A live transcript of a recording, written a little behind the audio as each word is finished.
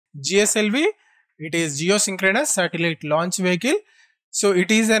GSLV, it is Geosynchronous Satellite Launch Vehicle. So it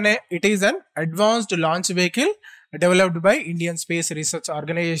is an advanced launch vehicle developed by Indian Space Research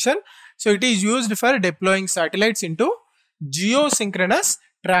Organization. So it is used for deploying satellites into geosynchronous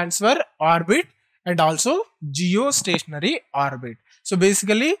transfer orbit and also geostationary orbit. So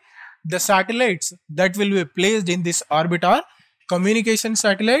basically the satellites that will be placed in this orbit are communication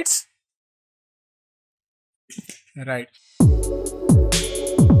satellites, right?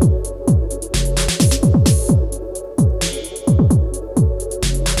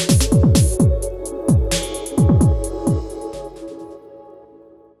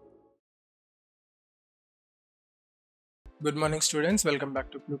 Good morning students, welcome back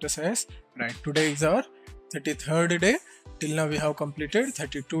to Plutus IAS. Right, today is our 33rd day. Till now we have completed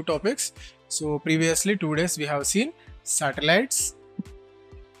 32 topics. So previously 2 days we have seen satellites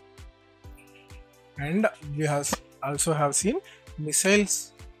and we have also seen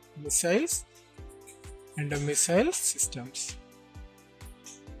missiles and missile systems.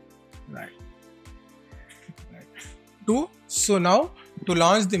 Right. So now to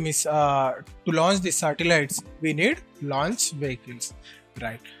launch the satellites we need launch vehicles,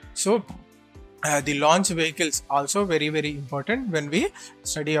 right? So the launch vehicles also very important when we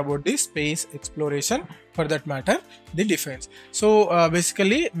study about the space exploration, for that matter the defense. So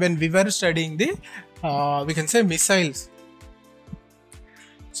basically when we were studying the we can say missiles,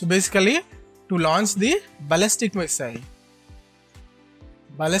 so basically to launch the ballistic missiles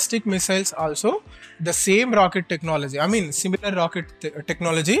also the same rocket technology, I mean similar rocket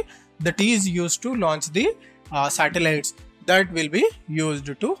technology that is used to launch the satellites, that will be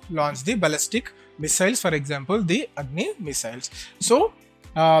used to launch the ballistic missiles, for example the Agni missiles. So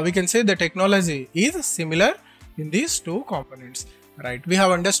we can say the technology is similar in these two components, right? We have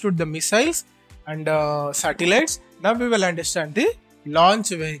understood the missiles and satellites. Now we will understand the launch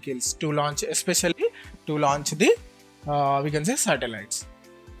vehicles to launch, especially to launch the we can say satellites.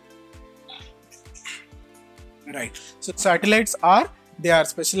 Right. So satellites are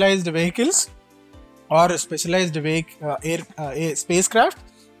specialized vehicles or specialized spacecraft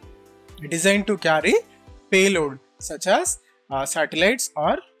designed to carry payload such as satellites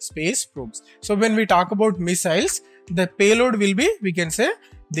or space probes. So when we talk about missiles, the payload will be, we can say,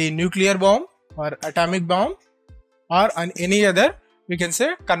 the nuclear bomb or atomic bomb or any other, we can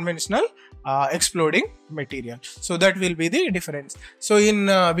say, conventional exploding material. So that will be the difference. So in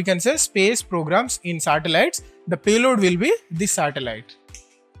we can say space programs in satellites, the payload will be the satellite.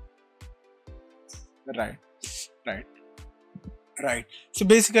 Right. So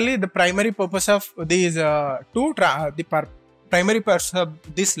basically the primary purpose of these primary purpose of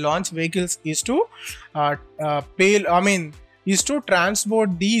this launch vehicles is to is to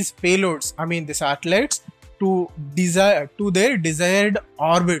transport these payloads, I mean the satellites, to their desired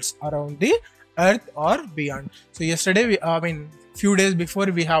orbits around the Earth or beyond. So yesterday, few days before,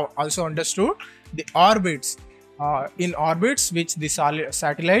 we have also understood the orbits. In orbits which the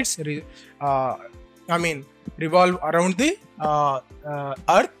satellites revolve around the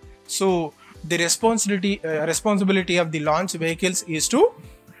Earth. So the responsibility of the launch vehicles is to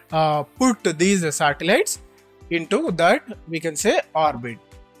put these satellites into that, we can say, orbit.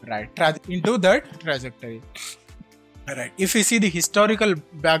 Right, into that trajectory. Right. If we see the historical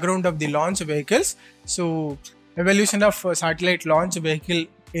background of the launch vehicles, so evolution of satellite launch vehicles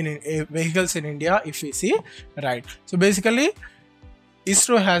in India, if we see, right. So basically,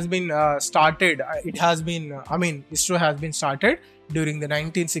 ISRO has been started. ISRO has been started during the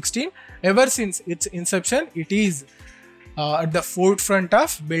 1916. Ever since its inception, it is at the forefront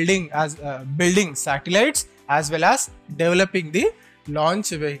of building satellites as well as developing the launch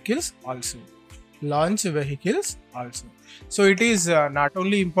vehicles also. So it is not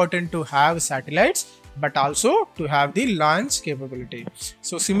only important to have satellites but also to have the launch capability.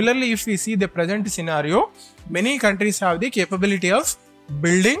 So similarly, if we see the present scenario, many countries have the capability of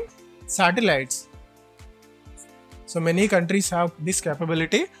building satellites. So many countries have this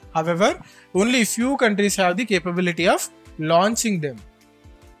capability. However, only few countries have the capability of launching the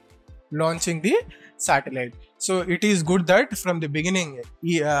satellite. So it is good that from the beginning,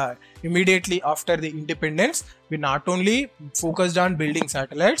 immediately after the independence, we not only focused on building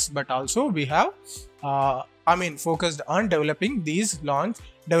satellites, but also we have focused on developing these launch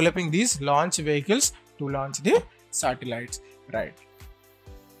vehicles to launch the satellites. Right.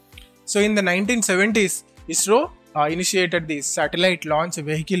 So in the 1970s, ISRO initiated the satellite launch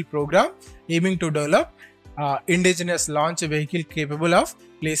vehicle program, aiming to develop indigenous launch vehicle capable of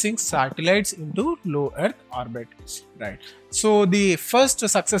placing satellites into low Earth orbit. Right. So the first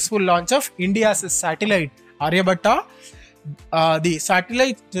successful launch of India's satellite Aryabhatta the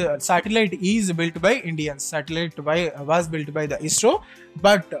satellite is built by Indians. Was built by the ISRO,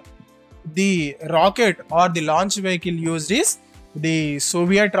 but the rocket or the launch vehicle used is the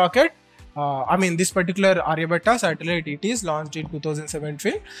Soviet rocket. This particular Aryabhatta satellite, it is launched in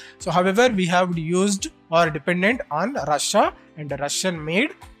 2017. So however, we have used or dependent on Russia and the Russian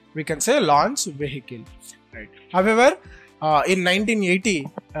made, we can say, launch vehicle, right? However, in 1980,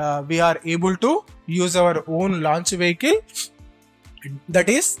 we are able to use our own launch vehicle, that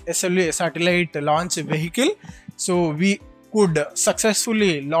is a satellite launch vehicle. So we could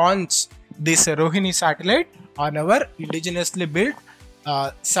successfully launch this Rohini satellite on our indigenously built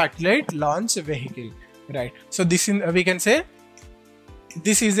satellite launch vehicle, right? So this is, we can say,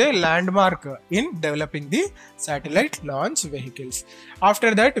 this is a landmark in developing the satellite launch vehicles.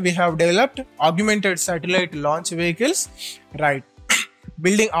 After that, we have developed augmented satellite launch vehicles, right?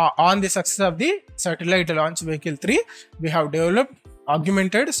 Building on the success of the satellite launch vehicle 3, we have developed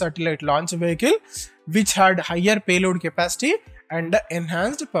augmented satellite launch vehicle which had higher payload capacity and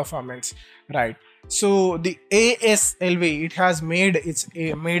enhanced performance, right? So the ASLV, it has made its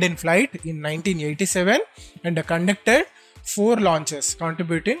maiden flight in 1987 and conducted 4 launches,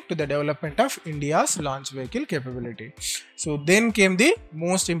 contributing to the development of India's launch vehicle capability. So then came the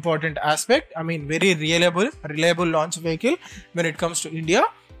most important aspect, very reliable launch vehicle when it comes to India,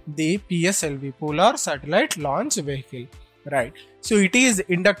 the PSLV, Polar Satellite Launch Vehicle, right? So it is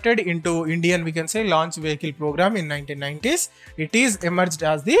inducted into Indian, we can say, launch vehicle program in 1990s. It is emerged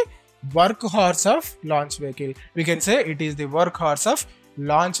as the workhorse of launch vehicle. We can say it is the workhorse of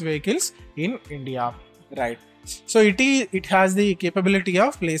launch vehicles in India, right? So it has the capability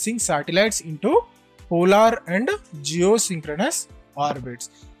of placing satellites into polar and geosynchronous orbits.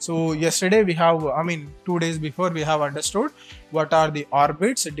 So yesterday we have, 2 days before, we have understood what are the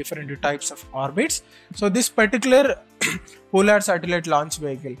orbits, different types of orbits. So this particular polar satellite launch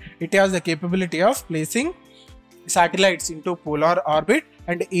vehicle, it has the capability of placing satellites into polar orbit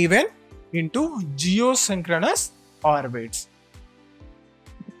and even into geosynchronous orbits,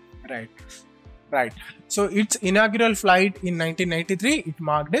 right? So its inaugural flight in 1993, it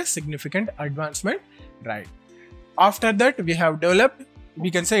marked a significant advancement, right? After that, we have developed,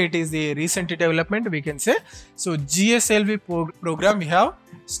 we can say it is the recent development, we can say. So GSLV program we have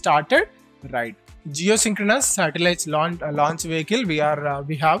started, right? Geosynchronous satellites launch vehicle we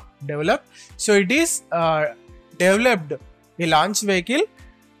have developed. So it is developed a launch vehicle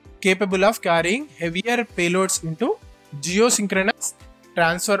capable of carrying heavier payloads into geosynchronous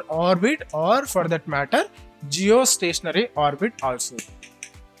transfer orbit, or for that matter, geostationary orbit also.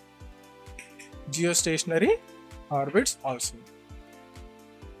 Geostationary orbits also,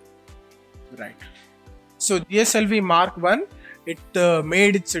 right? So GSLV Mark 1, it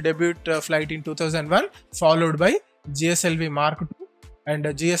made its debut flight in 2001, followed by GSLV Mark 2 and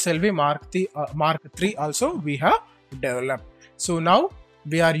GSLV Mark 3 also we have developed. So now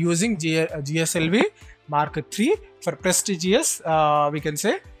we are using GSLV Mark 3 for prestigious, we can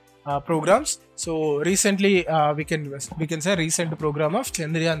say, programs. So recently, we can say recent program of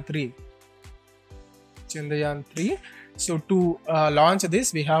Chandrayaan 3. So to launch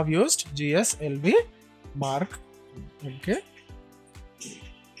this, we have used GSLV Mark. Okay,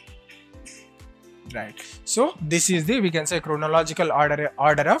 right. So this is the, we can say, chronological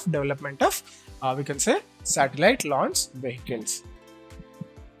order of development of, we can say, satellite launch vehicles,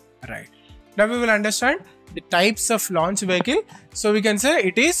 right? Now we will understand the types of launch vehicle. So we can say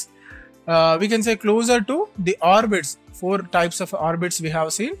it is, we can say, closer to the orbits. 4 types of orbits we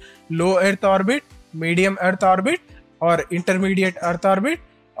have seen: low Earth orbit, medium Earth orbit, or intermediate Earth orbit,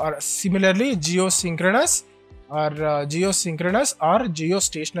 or similarly geosynchronous or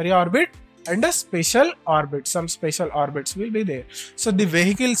geostationary orbit, and a special orbit. Some special orbits will be there. So the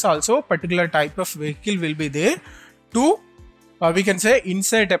vehicles also, particular type of vehicle will be there to we can say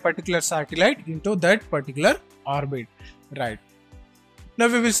insert a particular satellite into that particular orbit, right? Now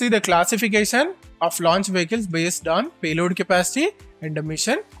we will see the classification of launch vehicles based on payload capacity and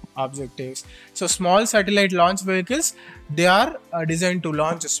mission objectives. So small satellite launch vehicles, they are designed to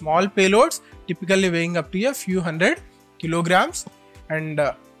launch small payloads, typically weighing up to a few hundred kilograms. And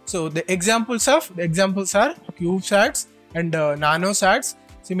so the examples are CubeSats and NanoSats.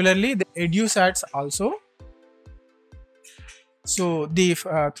 Similarly, the EduSats also. So the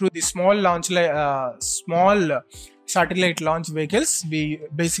through the small satellite launch vehicles, we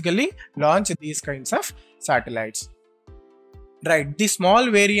basically launch these kinds of satellites, right? The small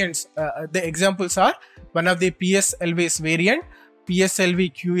variants, the examples are one of the PSLV's variant,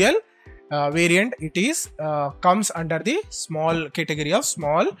 PSLV QL variant. It is comes under the small category of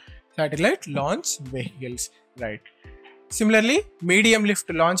small satellite launch vehicles, right? Similarly, medium lift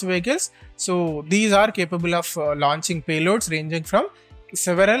launch vehicles. So these are capable of launching payloads ranging from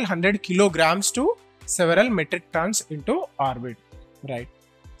several hundred kilograms to several metric tons into orbit. Right.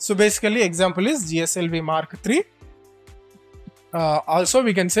 So basically, example is GSLV Mark III. Also,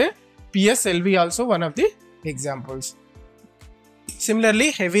 we can say PSLV also one of the examples.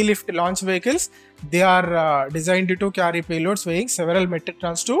 Similarly, heavy lift launch vehicles, they are designed to carry payloads weighing several metric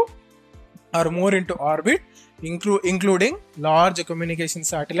tons to or more into orbit, including large communication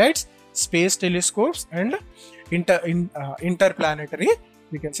satellites, space telescopes, and interplanetary,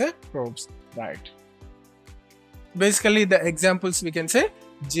 we can say, probes. Right. Basically, the examples we can say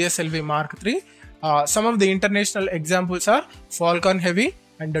GSLV Mark III. Some of the international examples are Falcon Heavy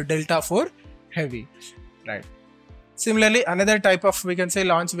and Delta IV Heavy. Right. Similarly, another type of, we can say,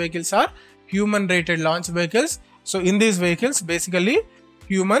 launch vehicles are human rated launch vehicles. So in these vehicles, basically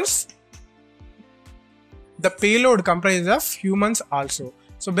humans, the payload comprises of humans also.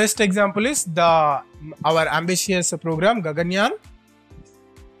 So best example is our ambitious program Gaganyaan.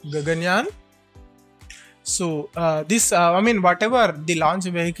 So whatever the launch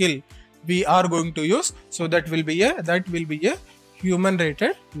vehicle we are going to use, so that will be a human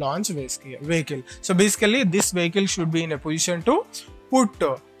rated launch vehicle. So basically this vehicle should be in a position to put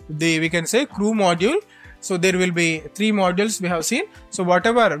the, we can say, crew module. So there will be 3 modules we have seen. So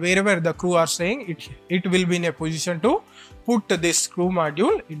wherever the crew are staying, it will be in a position to put this crew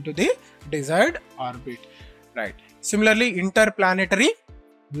module into the desired orbit. Right. Similarly, interplanetary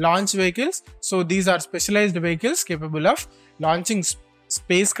launch vehicles. So these are specialized vehicles capable of launching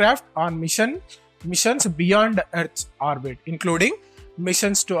spacecraft on missions beyond Earth's orbit, including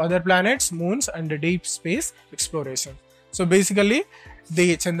missions to other planets, moons, and deep space exploration. So basically,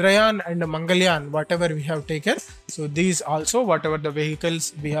 the Chandrayaan and Mangalyaan, whatever we have taken, so these also, whatever the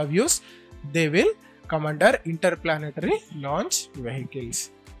vehicles we have used, they will come under interplanetary launch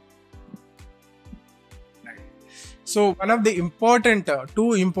vehicles. So one of the important,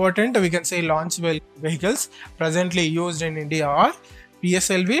 two important, we can say, launch vehicles presently used in India are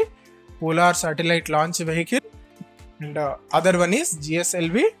PSLV, Polar Satellite Launch Vehicle, and other one is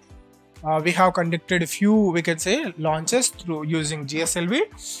GSLV. We have conducted a few, we can say, launches through using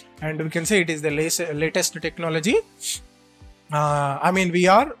GSLV, and we can say it is the latest technology. We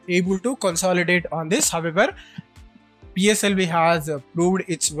are able to consolidate on this. However, PSLV has proved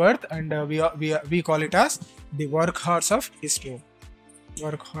its worth, and we call it as the workhorse of ISRO.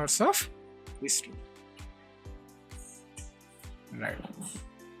 Workhorse of ISRO. Right.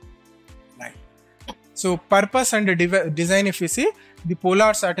 So purpose and design, if we see, the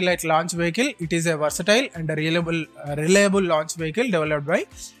Polar Satellite Launch Vehicle, it is a versatile and a reliable launch vehicle developed by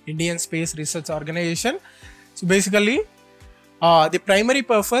Indian Space Research Organization. So basically, the primary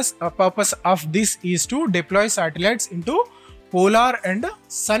purpose of this is to deploy satellites into polar and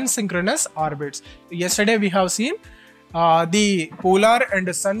sun synchronous orbits. Yesterday we have seen the polar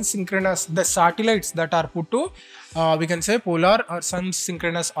and sun synchronous, the satellites that are put to we can say polar or sun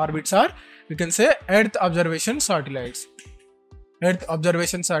synchronous orbits are, we can say, Earth observation satellites. Earth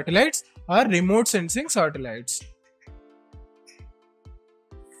observation satellites are remote sensing satellites.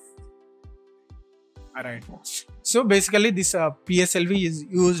 Alright. So basically this PSLV is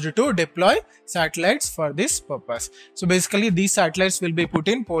used to deploy satellites for this purpose. So basically these satellites will be put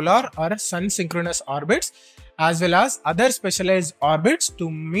in polar or sun synchronous orbits as well as other specialized orbits to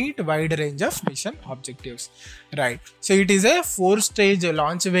meet wide range of mission objectives. Right. So it is a 4-stage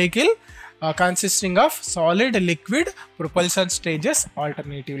launch vehicle consisting of solid, liquid, propulsion stages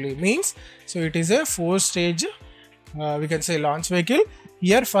alternatively. Means, so it is a 4-stage we can say launch vehicle.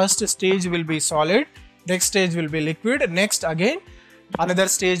 Here first stage will be solid, next stage will be liquid, next again another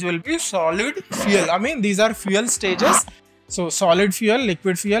stage will be solid fuel. These are fuel stages. So solid fuel,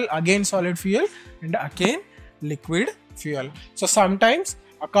 liquid fuel, again solid fuel, and again liquid fuel. So sometimes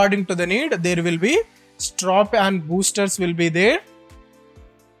according to the need there will be strap and boosters will be there.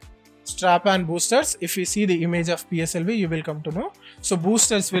 Strap and boosters, if you see the image of PSLV you will come to know. So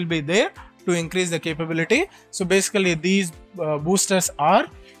boosters will be there to increase the capability. So basically these boosters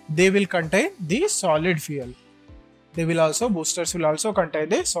they will contain the solid fuel. Boosters will also contain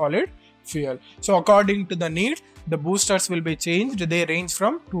the solid fuel. So according to the need, the boosters will be changed. They range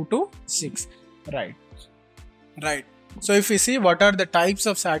from 2 to 6. Right. So if we see what are the types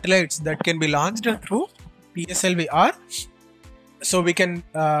of satellites that can be launched through PSLV are, so we can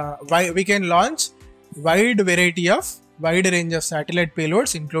launch wide range of satellite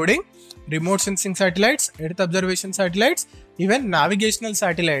payloads, including remote sensing satellites, Earth observation satellites, even navigational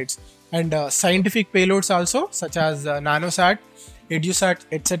satellites, and scientific payloads also, such as nanosat, edusat,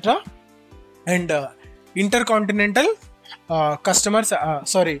 etc. and intercontinental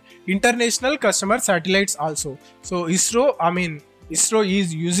international customer satellites also. So ISRO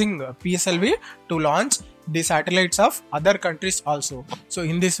is using PSLV to launch the satellites of other countries also. So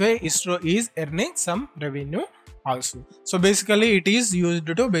in this way ISRO is earning some revenue also. So basically it is used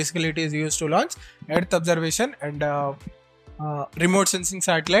to launch earth observation and remote sensing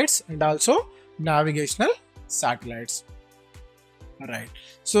satellites and also navigational satellites, right?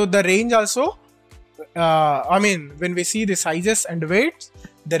 So the range also, when we see the sizes and weights,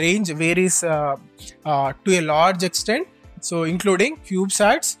 the range varies to a large extent. So including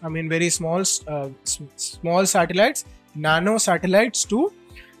CubeSats, very small satellites, nano satellites to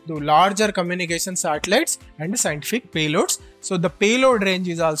the larger communication satellites and scientific payloads. So the payload range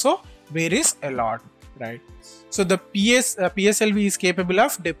is also varies a lot, right? So the PSLV is capable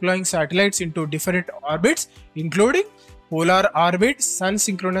of deploying satellites into different orbits, including polar orbit, sun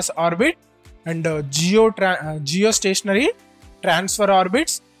synchronous orbit, and geostationary transfer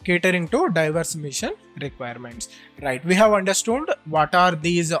orbits, catering to diverse mission requirements, right? We have understood what are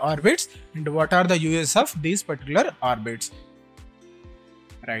these orbits and what are the uses of these particular orbits,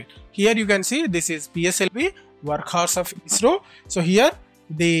 right? Here you can see this is PSLV, workhorse of ISRO. So here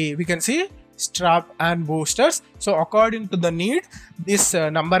we can see strap and boosters. So according to the need, this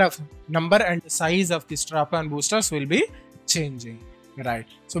number and size of the strap and boosters will be changing, right?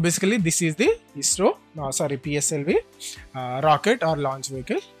 So basically this is the PSLV rocket or launch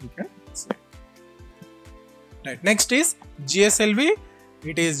vehicle, you can say. Right, next is GSLV.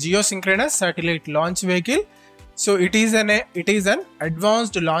 It is geosynchronous satellite launch vehicle. So it is an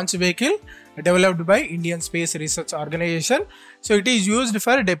advanced launch vehicle developed by Indian Space Research Organization. So it is used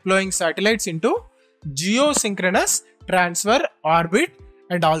for deploying satellites into geosynchronous transfer orbit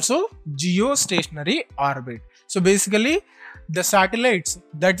and also geostationary orbit. So basically the satellites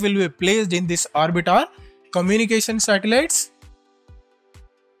that will be placed in this orbit are communication satellites,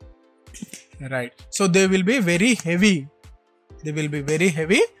 right? So they will be very heavy.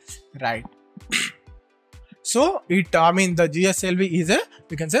 Right? So the GSLV is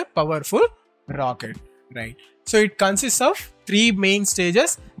we can say powerful rocket, right? So it consists of 3 main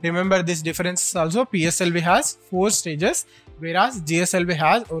stages. Remember this difference also. PSLV has 4 stages, whereas GSLV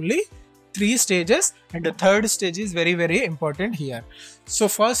has only 3 stages, and the third stage is very important here. So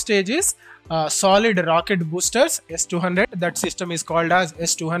first stage is solid rocket boosters S200. That system is called as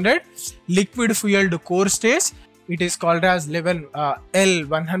S200. Liquid fueled core stage, it is called as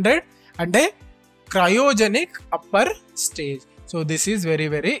L100, and a cryogenic upper stage. So this is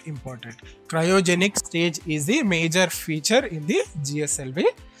very important. Cryogenic stage is the major feature in the GSLV,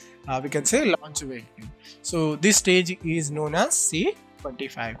 we can say, launch vehicle. So this stage is known as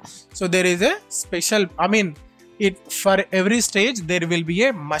C25. So there is a special, for every stage there will be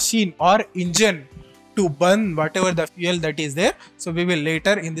a machine or engine to burn whatever the fuel that is there. So we will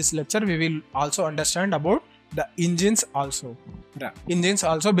later in this lecture we will also understand about the engines also.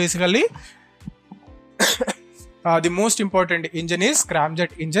 Basically the most important engine is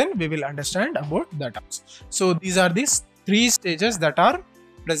scramjet engine. We will understand about that also. So these are these 3 stages that are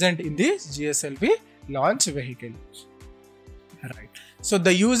present in the GSLV launch vehicle, right? So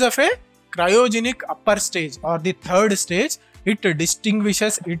the use of a cryogenic upper stage or the third stage, it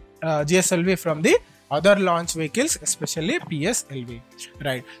distinguishes GSLV from the other launch vehicles, especially PSLV,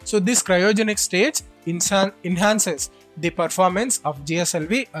 right? So this cryogenic stage enhances the performance of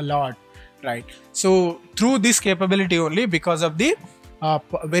GSLV a lot, right? So through this capability only, because of the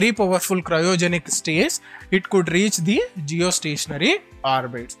very powerful cryogenic stage, it could reach the geostationary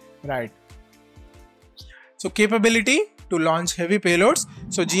orbits, right? So capability to launch heavy payloads.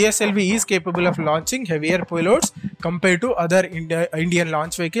 So GSLV is capable of launching heavier payloads compared to other Indian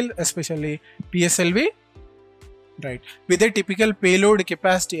launch vehicle, especially PSLV, right? With a typical payload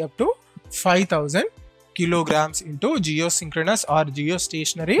capacity up to 5,000 kilograms into geosynchronous or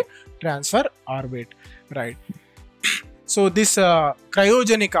geostationary transfer orbit, right? So this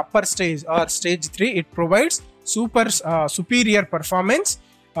cryogenic upper stage or stage 3, it provides superior performance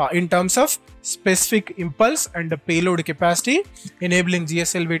in terms of specific impulse and payload capacity, enabling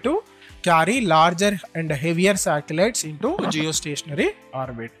GSLV to carry larger and heavier satellites into geostationary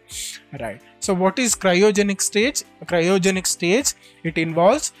orbit, right? So what is cryogenic stage? Cryogenic stage, it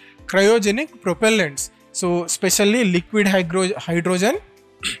involves cryogenic propellants. So especially liquid hydrogen,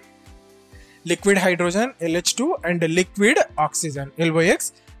 LH2, and liquid oxygen,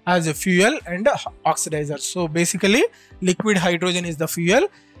 LOX, as a fuel and oxidizer. So basically liquid hydrogen is the fuel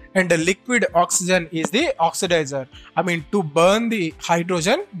and the liquid oxygen is the oxidizer. To burn the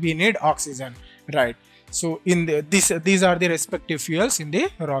hydrogen we need oxygen, right? So in these are the respective fuels in the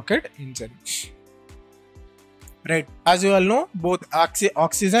rocket engine. right? As you all know, both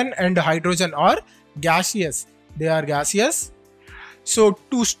oxygen and hydrogen are gaseous. They are gaseous. So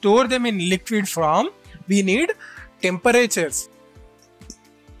to store them in liquid form, we need temperatures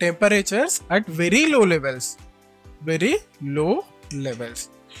at very low levels,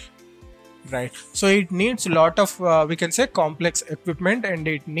 right? So it needs a lot of we can say complex equipment, and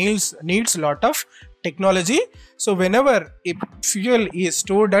it needs a lot of technology. So whenever a fuel is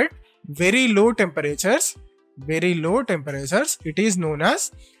stored at very low temperatures, it is known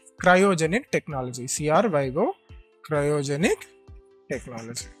as cryogenic technology. CRYO, cryogenic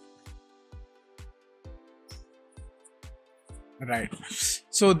technology. Right.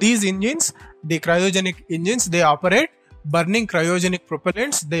 So these engines, the cryogenic engines, they operate burning cryogenic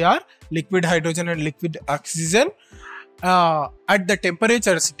propellants. They are liquid hydrogen and liquid oxygen at the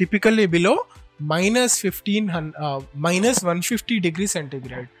temperatures typically below minus 150 degrees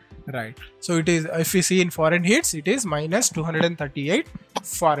centigrade. Right. So it is, if we see in Fahrenheit, it is minus 238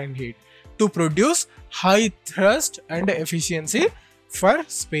 Fahrenheit to produce high thrust and efficiency for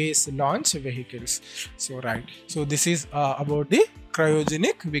space launch vehicles. So right. So this is about the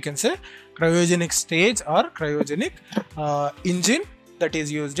cryogenic, we can say cryogenic stage or cryogenic engine that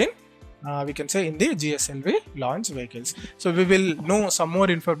is used in we can say in the GSLV launch vehicles. So we will know some more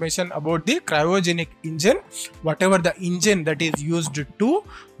information about the cryogenic engine, whatever the engine that is used to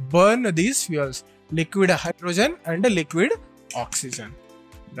burn these fuels, liquid hydrogen and liquid oxygen.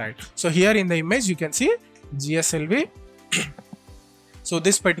 Right. So here in the image you can see GSLV. So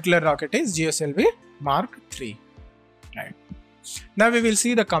this particular rocket is GSLV Mark III. Right. Now we will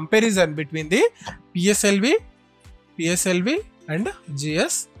see the comparison between the PSLV and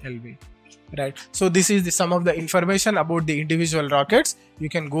GSLV. Right. So this is some of the information about the individual rockets. You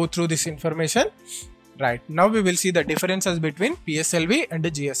can go through this information. Right. Now we will see the differences between PSLV and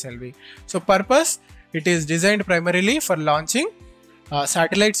the GSLV. So purpose, it is designed primarily for launching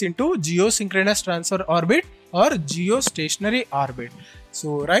satellites into geosynchronous transfer orbit or geostationary orbit.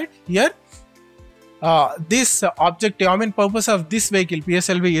 So right here, this objective, purpose of this vehicle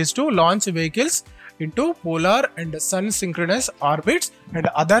PSLV is to launch vehicles into polar and sun synchronous orbits and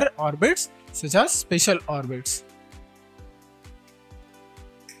other orbits such as special orbits.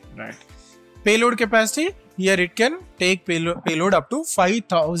 Right. Payload capacity, here it can take payload up to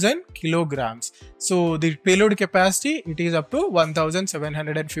 5,000 kilograms. So the payload capacity, it is up to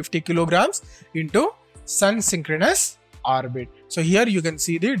 1,750 kilograms into sun synchronous orbit. So here you can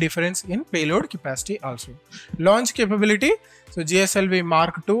see the difference in payload capacity also. Launch capability, so GSLV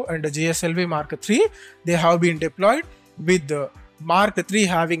Mark II and GSLV Mark III, they have been deployed with the Mark III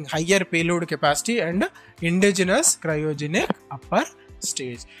having higher payload capacity and indigenous cryogenic upper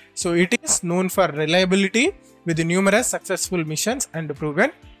stage. So it is known for reliability with numerous successful missions and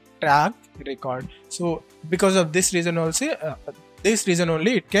proven track record. So because of this reason also,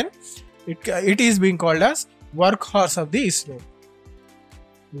 it is being called as workhorse of the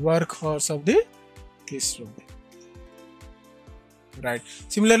ISRO. Right.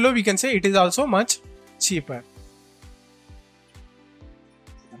 Similarly, we can say it is also much cheaper.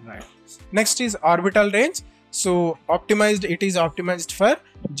 Right. Next is orbital range. So it is optimized for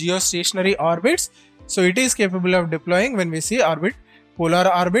geostationary orbits. So it is capable of deploying when we see orbit, polar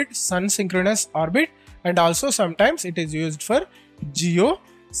orbit, sun synchronous orbit, and also sometimes it is used for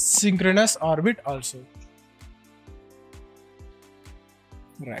geosynchronous orbit also.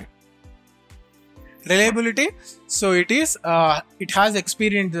 Right. Reliability, so it has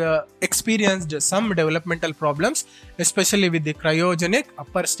experienced some developmental problems, especially with the cryogenic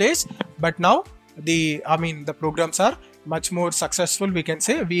upper stage, but now the programs are much more successful. We can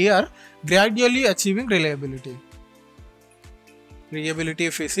say we are gradually achieving reliability.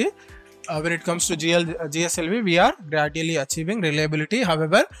 If we see when it comes to GSLV, we are gradually achieving reliability.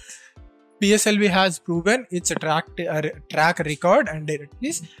 However, PSLV has proven its track record and it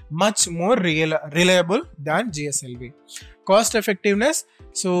is much more reliable than GSLV. Cost effectiveness,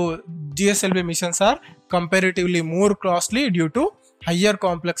 so GSLV missions are comparatively more costly due to higher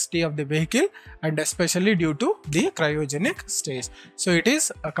complexity of the vehicle and especially due to the cryogenic stage. So it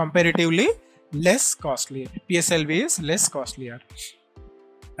is comparatively less costly. PSLV is less costlier.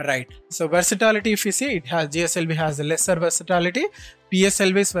 Right. So versatility, if you see, GSLV has a lesser versatility.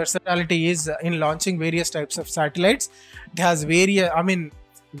 PSLV's versatility is in launching various types of satellites. It has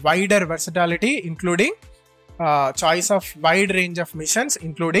wider versatility, including choice of wide range of missions,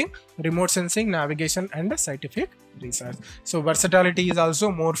 including remote sensing, navigation, and scientific research. So versatility is also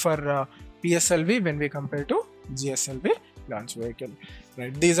more for PSLV when we compare to GSLV launch vehicle.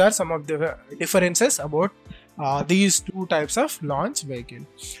 Right. These are some of the differences about these two types of launch vehicle.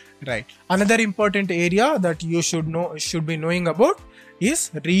 Right. Another important area that you should be knowing about is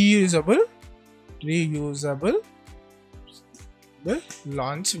reusable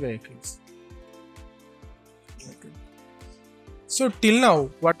launch vehicles. Okay. So till now,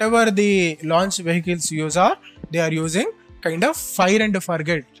 whatever the launch vehicles they are using kind of fire and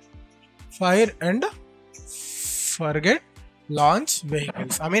forget launch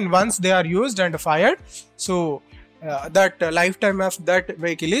vehicles. I mean, once they are used and fired, so that lifetime of that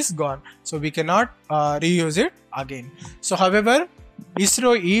vehicle is gone, so we cannot reuse it again. So however,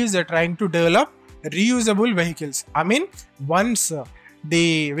 ISRO is trying to develop reusable vehicles. I mean, once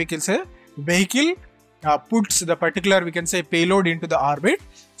the vehicle puts the particular payload into the orbit,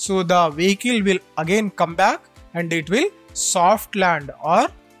 so the vehicle will again come back and it will soft land, or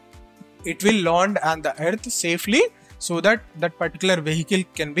it will land on the earth safely, so that that particular vehicle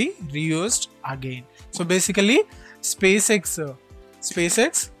can be reused again. So basically SpaceX,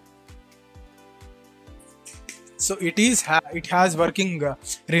 so it has working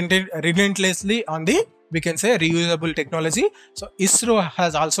relentlessly on the reusable technology. So ISRO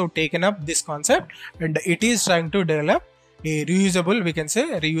has also taken up this concept, and it is trying to develop a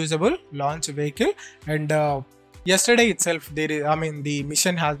reusable launch vehicle. And yesterday itself, the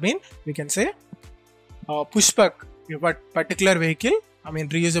mission has been Pushpak, what particular vehicle,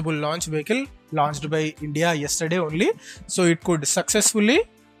 reusable launch vehicle launched by India yesterday only. So it could successfully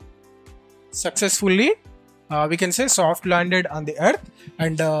soft landed on the earth,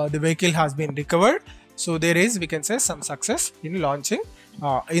 and the vehicle has been recovered. So there is some success in launching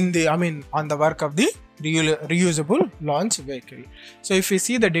on the work of the reusable launch vehicle. So if we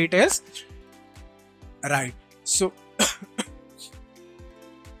see the details, right, so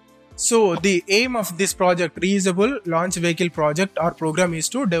so the aim of this project, reusable launch vehicle project or program, is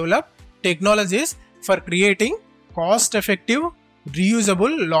to develop technologies for creating cost-effective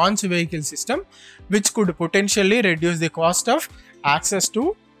reusable launch vehicle system, which could potentially reduce the cost of access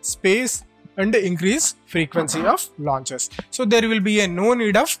to space and increase frequency of launches. So there will be no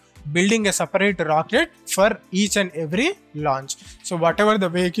need of building a separate rocket for each and every launch. So whatever the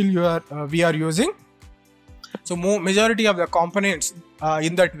vehicle we are using, so majority of the components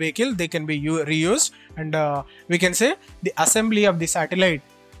in that vehicle, they can be reused, and the assembly of the satellite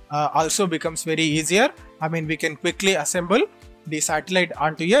also becomes very easier. We can quickly assemble the satellite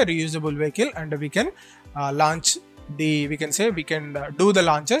onto a reusable vehicle, and we can launch we can do the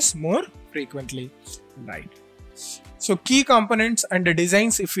launches more frequently, right? So key components and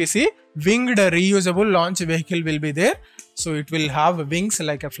designs, if we see, winged reusable launch vehicle will be there. So it will have wings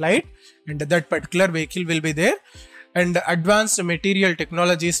like a flight, and that particular vehicle will be there. And advanced material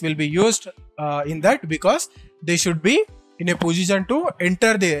technologies will be used in that, because they should be in a position to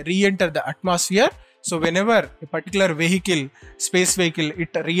re-enter the atmosphere. So whenever a particular vehicle, space vehicle, it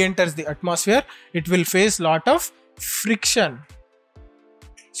re-enters the atmosphere, it will face lot of friction.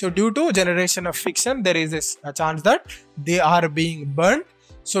 So due to generation of friction, there is a chance that they are being burnt.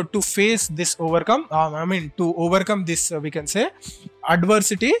 So to face this to overcome this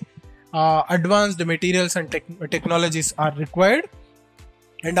adversity, advanced materials and technologies are required.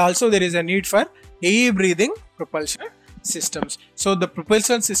 And also there is a need for air breathing propulsion systems. So the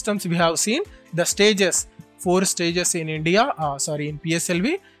propulsion systems, we have seen the stages, 4 stages in India, in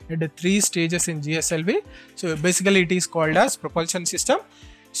PSLV, and 3 stages in GSLV. So basically it is called as propulsion system.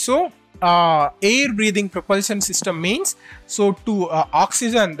 So air breathing propulsion system means, so to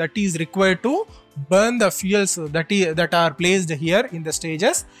oxygen that is required to burn the fuels that are placed here in the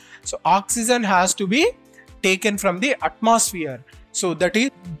stages. So oxygen has to be taken from the atmosphere. So that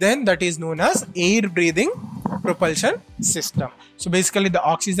is known as air breathing propulsion system. So basically the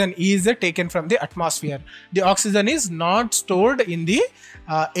oxygen is taken from the atmosphere. The oxygen is not stored in the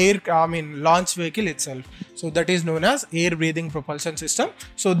launch vehicle itself. So that is known as air breathing propulsion system.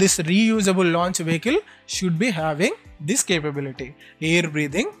 So this reusable launch vehicle should be having this capability, air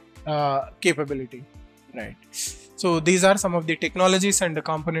breathing capability, right? So these are some of the technologies and the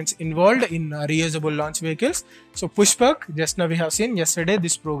components involved in reusable launch vehicles. So Pushpak, just now we have seen yesterday,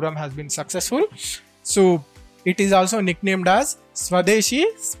 this program has been successful. So it is also nicknamed as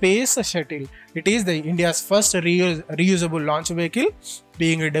Swadeshi Space Shuttle. It is the India's first reusable launch vehicle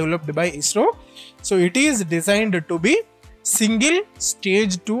being developed by ISRO. So it is designed to be single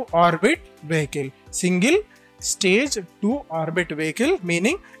stage to orbit vehicle. Single stage to orbit vehicle,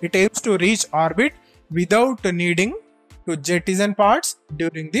 meaning it aims to reach orbit without needing to jettison parts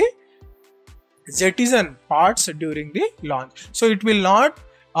during the launch. So it will not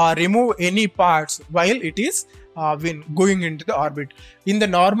remove any parts while it is going into the orbit. In the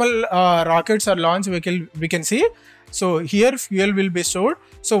normal rockets or launch vehicle, we can see, so here fuel will be stored.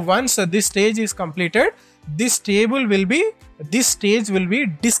 So once this stage is completed, this stage will be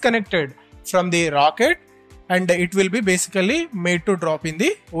disconnected from the rocket, and it will be basically made to drop in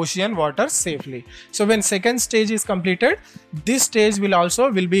the ocean water safely. So when second stage is completed, this stage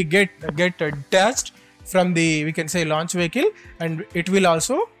will be get detached from the, we can say, launch vehicle, and it will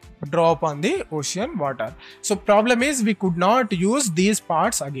also drop on the ocean water. So problem is we could not use these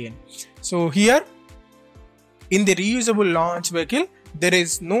parts again. So here in the reusable launch vehicle, there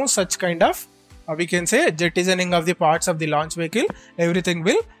is no such kind of we can say jettisoning of the parts of the launch vehicle. Everything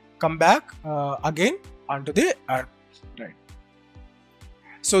will come back again onto the earth, right?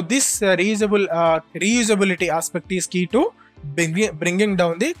 So this reusability aspect is key to bringing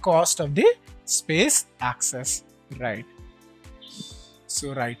down the cost of the space access, right?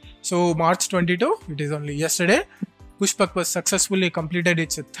 So March 22, it is only yesterday, Pushpak was successfully completed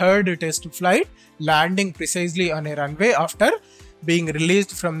its third test flight, landing precisely on a runway after being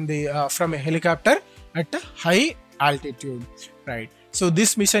released from a helicopter at a high altitude, right? So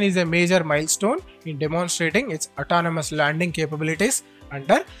this mission is a major milestone in demonstrating its autonomous landing capabilities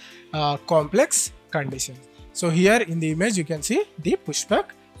under complex conditions. So here in the image you can see the Pushpak,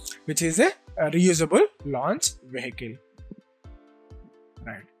 which is a reusable launch vehicle,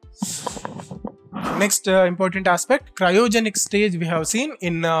 right? Next important aspect, cryogenic stage we have seen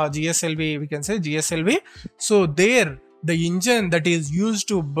in GSLV, we can say GSLV. So there the engine that is used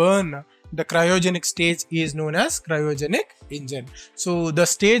to burn the cryogenic stage is known as cryogenic engine. So the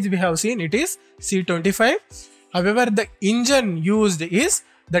stage we have seen, it is C25. However, the engine used is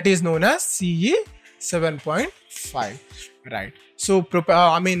known as CE 7.5, right? So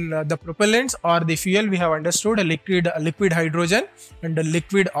the propellants or the fuel we have understood, a liquid hydrogen and the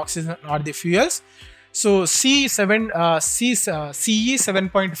liquid oxygen are the fuels. So CE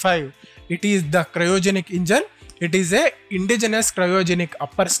 7.5, it is the cryogenic engine. It is a indigenous cryogenic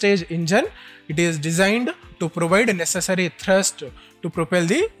upper stage engine. It is designed to provide necessary thrust to propel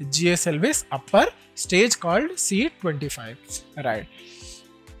the GSLV's upper stage called C25, right?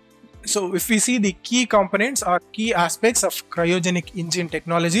 So if we see the key components or key aspects of cryogenic engine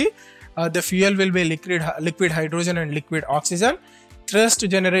technology, the fuel will be liquid hydrogen and liquid oxygen. Thrust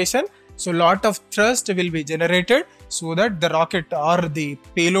generation, so lot of thrust will be generated so that the rocket or the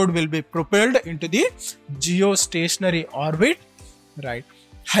payload will be propelled into the geostationary orbit, right?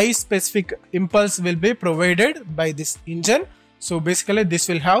 High specific impulse will be provided by this engine. So basically this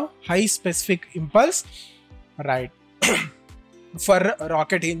will have high specific impulse, right? For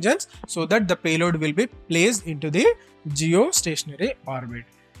rocket engines, so that the payload will be placed into the geostationary orbit,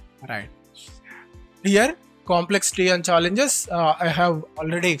 right? Here complexity and challenges I have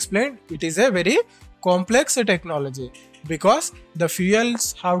already explained. It is a very complex technology because the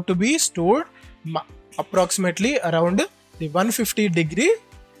fuels have to be stored approximately around the 150 degree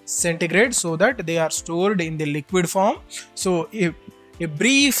centigrade, so that they are stored in the liquid form. So a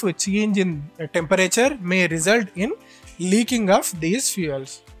brief change in temperature may result in leaking of these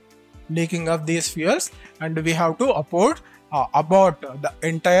fuels, and we have to abort the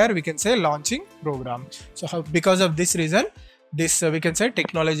entire, we can say, launching program. So because of this reason, this we can say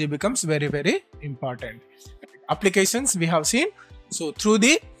technology becomes very, very important. Applications we have seen. So through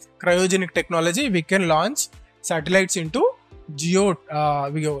the cryogenic technology, we can launch satellites into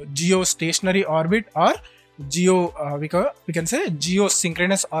geostationary orbit, or we can say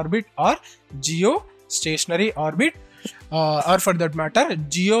geosynchronous orbit or geostationary orbit, or for that matter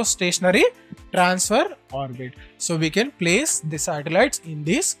geostationary transfer orbit. So we can place the satellites in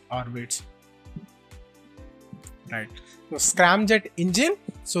these orbits, right? So scramjet engine,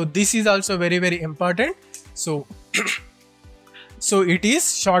 so this is also very, very important. So so it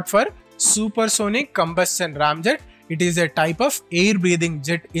is short for supersonic combustion ramjet. It is a type of air breathing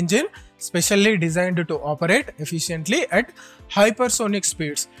jet engine specially designed to operate efficiently at hypersonic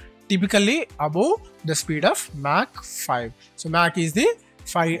speeds, typically above the speed of Mach 5. So Mach is the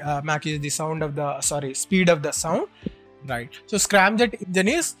speed of the sound, right? So scramjet engine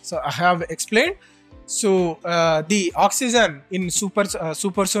is, so I have explained. So the oxygen in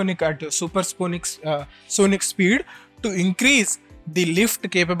supersonic at sonic speed, to increase the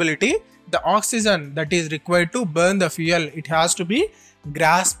lift capability, the oxygen that is required to burn the fuel, it has to be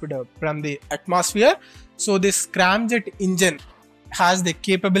grasped from the atmosphere. So this scramjet engine has the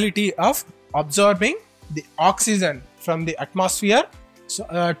capability of absorbing the oxygen from the atmosphere, so,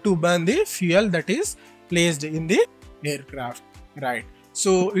 to burn the fuel that is placed in the aircraft, right?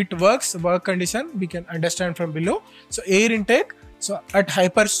 So it work condition we can understand from below. So air intake, so at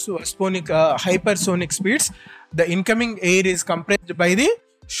hypersonic speeds, the incoming air is compressed by the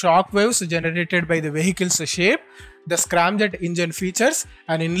shock waves generated by the vehicle's shape. The scramjet engine features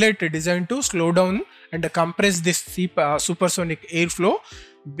an inlet designed to slow down and compress this supersonic airflow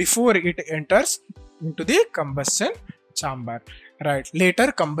before it enters into the combustion chamber. Right.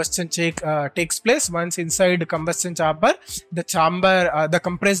 Later, combustion takes place. Once inside combustion chamber, the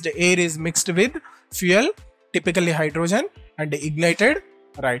compressed air is mixed with fuel, typically hydrogen, and ignited.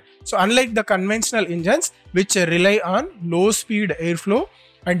 Right. So, unlike the conventional engines, which rely on low-speed airflow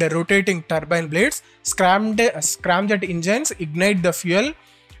and rotating turbine blades, scramjet engines ignite the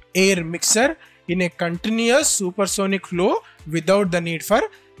fuel-air mixture in a continuous supersonic flow without the need for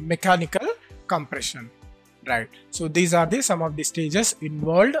mechanical compression. Right. So these are some of the stages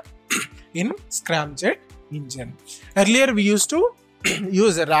involved in scramjet engine. Earlier we used to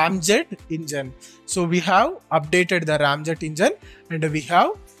use a ramjet engine. So we have updated the ramjet engine and we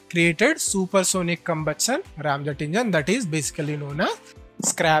have created supersonic combustion ramjet engine, that is basically known as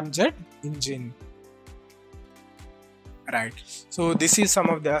scramjet engine. Right. So this is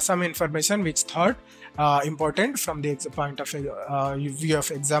some information which thought important from the point of view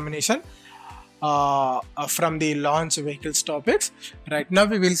of examination. From the launch vehicles topics. Right now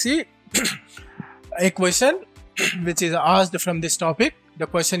we will see a question which is asked from this topic. The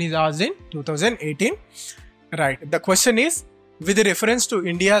question is asked in 2018. Right. The question is, with reference to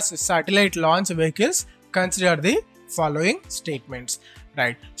India's satellite launch vehicles, consider the following statements.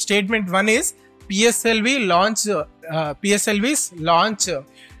 Right. Statement 1 is PSLVs launch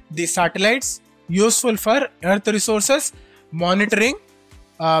the satellites useful for Earth resources monitoring,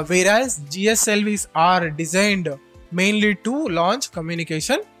 whereas GSLVs are designed mainly to launch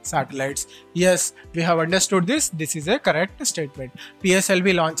communication satellites. Yes, we have understood this. This is a correct statement.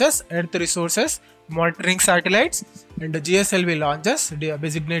 PSLV launches Earth resources monitoring satellites, and the GSLV launches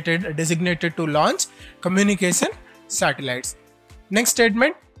designated to launch communication satellites. Next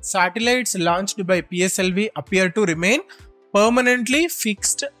statement: satellites launched by PSLV appear to remain permanently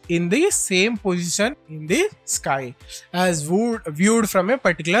fixed in the same position in the sky as viewed from a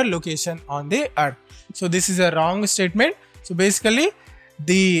particular location on the Earth. So this is a wrong statement. So basically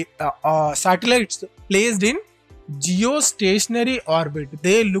the satellites placed in geostationary orbit,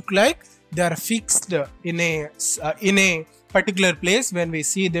 they look like they are fixed in a particular place when we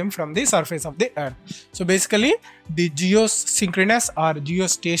see them from the surface of the Earth. So basically the geosynchronous or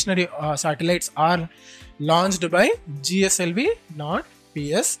geostationary satellites are launched by GSLV, not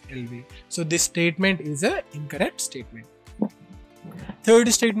PSLV. So this statement is an incorrect statement.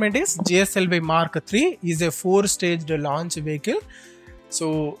 Third statement is GSLV Mark III is a 4-staged launch vehicle.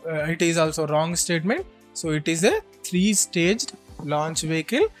 So it is also wrong statement. So it is a 3-staged launch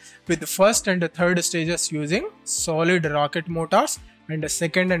vehicle with the first and the third stages using solid rocket motors and the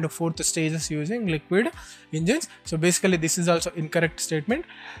second and the fourth stages using liquid engines. So basically this is also incorrect statement.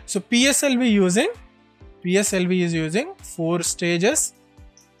 So PSLV is using 4 stages.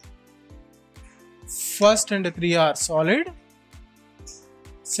 First and 3 are solid,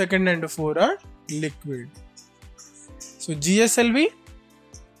 second and 4 are liquid. So GSLV,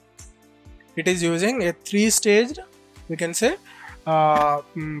 it is using a 3-staged, we can say,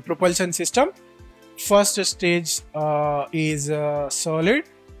 propulsion system. First stage is solid,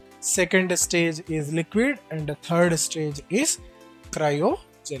 second stage is liquid, and the third stage is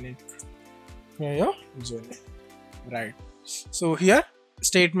cryogenic. Right. So here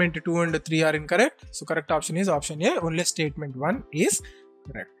statement 2 and 3 are incorrect. So correct option is option A. Only statement 1 is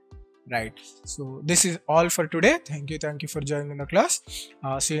correct. Right. So this is all for today. Thank you for joining the class.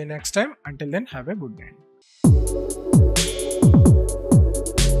 See you next time. Until then, have a good day.